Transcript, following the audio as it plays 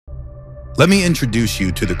Let me introduce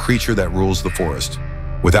you to the creature that rules the forest,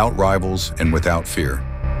 without rivals and without fear.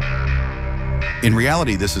 In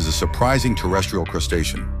reality, this is a surprising terrestrial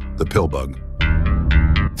crustacean, the pillbug.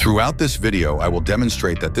 Throughout this video, I will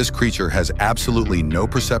demonstrate that this creature has absolutely no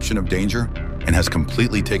perception of danger and has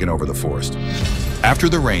completely taken over the forest. After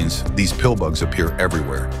the rains, these pillbugs appear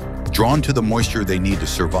everywhere, drawn to the moisture they need to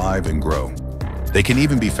survive and grow. They can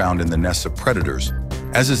even be found in the nests of predators,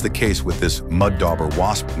 as is the case with this mud dauber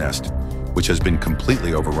wasp nest, which has been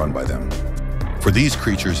completely overrun by them. For these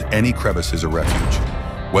creatures, any crevice is a refuge.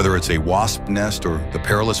 Whether it's a wasp nest or the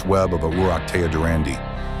perilous web of a Urarctea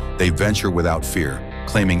durandi, they venture without fear,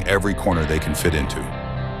 claiming every corner they can fit into.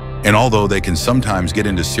 And although they can sometimes get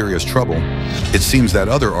into serious trouble, it seems that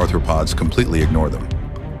other arthropods completely ignore them.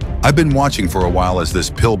 I've been watching for a while as this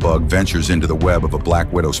pillbug ventures into the web of a black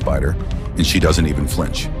widow spider, and she doesn't even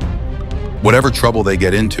flinch. Whatever trouble they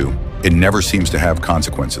get into, it never seems to have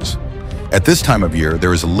consequences. At this time of year,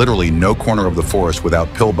 there is literally no corner of the forest without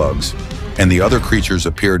pillbugs, and the other creatures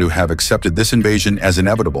appear to have accepted this invasion as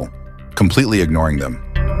inevitable, completely ignoring them.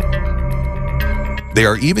 They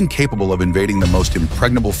are even capable of invading the most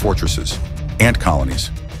impregnable fortresses, ant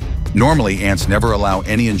colonies. Normally, ants never allow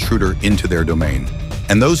any intruder into their domain,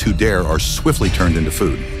 and those who dare are swiftly turned into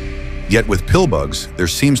food. Yet with pillbugs, there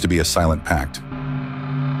seems to be a silent pact.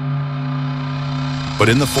 But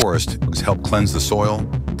in the forest, bugs help cleanse the soil,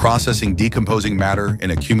 processing decomposing matter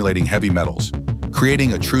and accumulating heavy metals,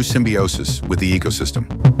 creating a true symbiosis with the ecosystem.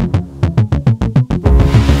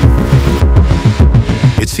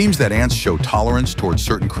 It seems that ants show tolerance towards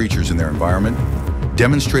certain creatures in their environment,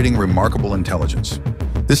 demonstrating remarkable intelligence.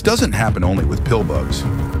 This doesn't happen only with pillbugs.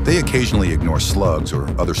 They occasionally ignore slugs or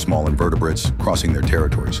other small invertebrates crossing their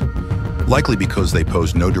territories, likely because they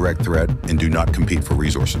pose no direct threat and do not compete for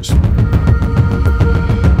resources.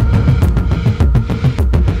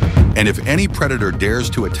 And if any predator dares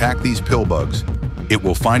to attack these pillbugs, it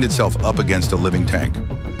will find itself up against a living tank.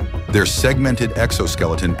 Their segmented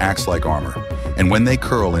exoskeleton acts like armor, and when they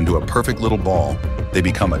curl into a perfect little ball, they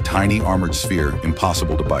become a tiny armored sphere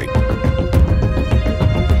impossible to bite.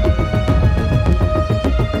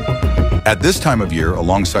 At this time of year,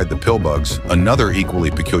 alongside the pillbugs, another equally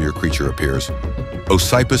peculiar creature appears,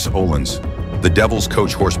 Ocypus olens, the devil's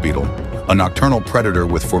coach horse beetle, a nocturnal predator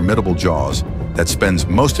with formidable jaws that spends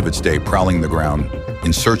most of its day prowling the ground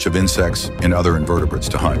in search of insects and other invertebrates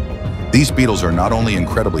to hunt. These beetles are not only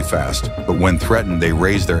incredibly fast, but when threatened, they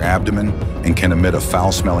raise their abdomen and can emit a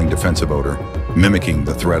foul-smelling defensive odor, mimicking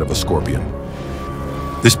the threat of a scorpion.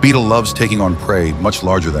 This beetle loves taking on prey much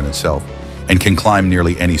larger than itself and can climb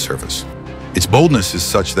nearly any surface. Its boldness is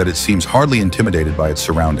such that it seems hardly intimidated by its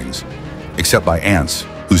surroundings, except by ants,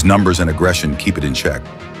 whose numbers and aggression keep it in check.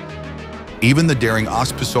 Even the daring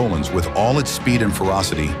Ocypus olens, with all its speed and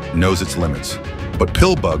ferocity, knows its limits. But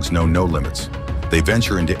pillbugs know no limits. They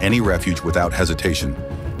venture into any refuge without hesitation,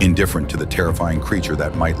 indifferent to the terrifying creature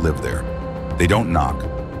that might live there. They don't knock,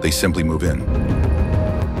 they simply move in.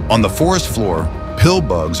 On the forest floor,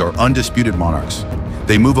 pillbugs are undisputed monarchs.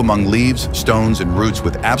 They move among leaves, stones, and roots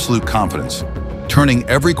with absolute confidence, turning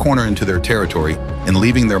every corner into their territory and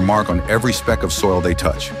leaving their mark on every speck of soil they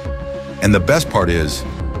touch. And the best part is,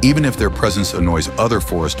 even if their presence annoys other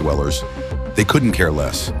forest dwellers, they couldn't care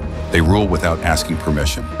less. They rule without asking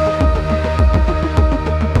permission.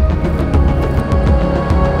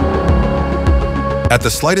 At the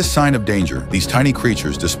slightest sign of danger, these tiny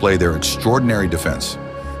creatures display their extraordinary defense.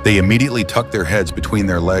 They immediately tuck their heads between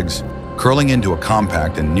their legs, curling into a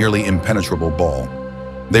compact and nearly impenetrable ball.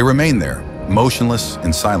 They remain there, motionless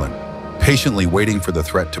and silent, patiently waiting for the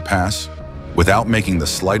threat to pass, without making the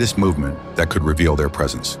slightest movement that could reveal their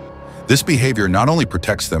presence. This behavior not only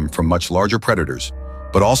protects them from much larger predators,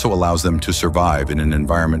 but also allows them to survive in an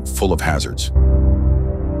environment full of hazards.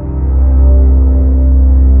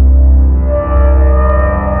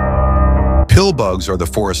 Pillbugs are the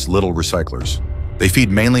forest's little recyclers. They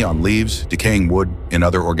feed mainly on leaves, decaying wood, and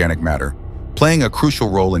other organic matter, playing a crucial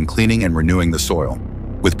role in cleaning and renewing the soil.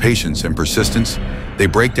 With patience and persistence, they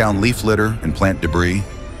break down leaf litter and plant debris,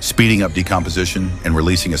 speeding up decomposition and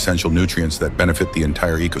releasing essential nutrients that benefit the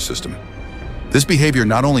entire ecosystem. This behavior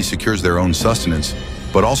not only secures their own sustenance,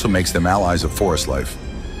 but also makes them allies of forest life,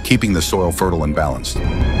 keeping the soil fertile and balanced.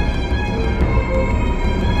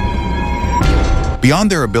 Beyond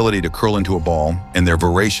their ability to curl into a ball and their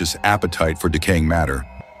voracious appetite for decaying matter,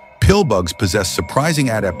 pillbugs possess surprising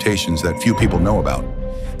adaptations that few people know about.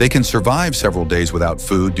 They can survive several days without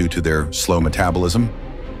food due to their slow metabolism,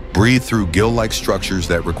 breathe through gill-like structures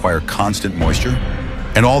that require constant moisture,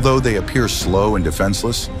 and although they appear slow and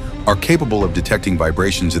defenseless, are capable of detecting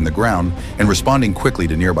vibrations in the ground and responding quickly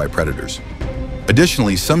to nearby predators.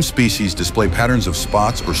 Additionally, some species display patterns of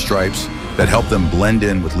spots or stripes that help them blend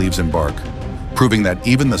in with leaves and bark, proving that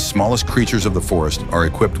even the smallest creatures of the forest are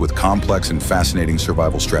equipped with complex and fascinating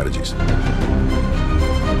survival strategies.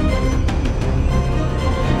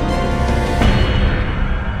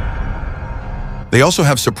 They also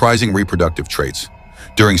have surprising reproductive traits.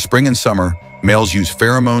 During spring and summer, males use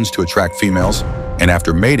pheromones to attract females, and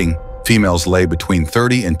after mating, females lay between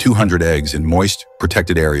 30 and 200 eggs in moist,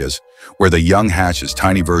 protected areas, where the young hatch as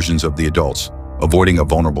tiny versions of the adults, avoiding a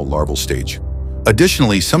vulnerable larval stage.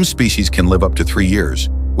 Additionally, some species can live up to 3 years,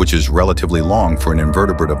 which is relatively long for an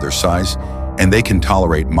invertebrate of their size, and they can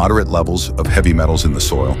tolerate moderate levels of heavy metals in the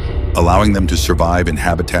soil, allowing them to survive in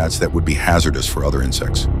habitats that would be hazardous for other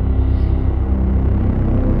insects.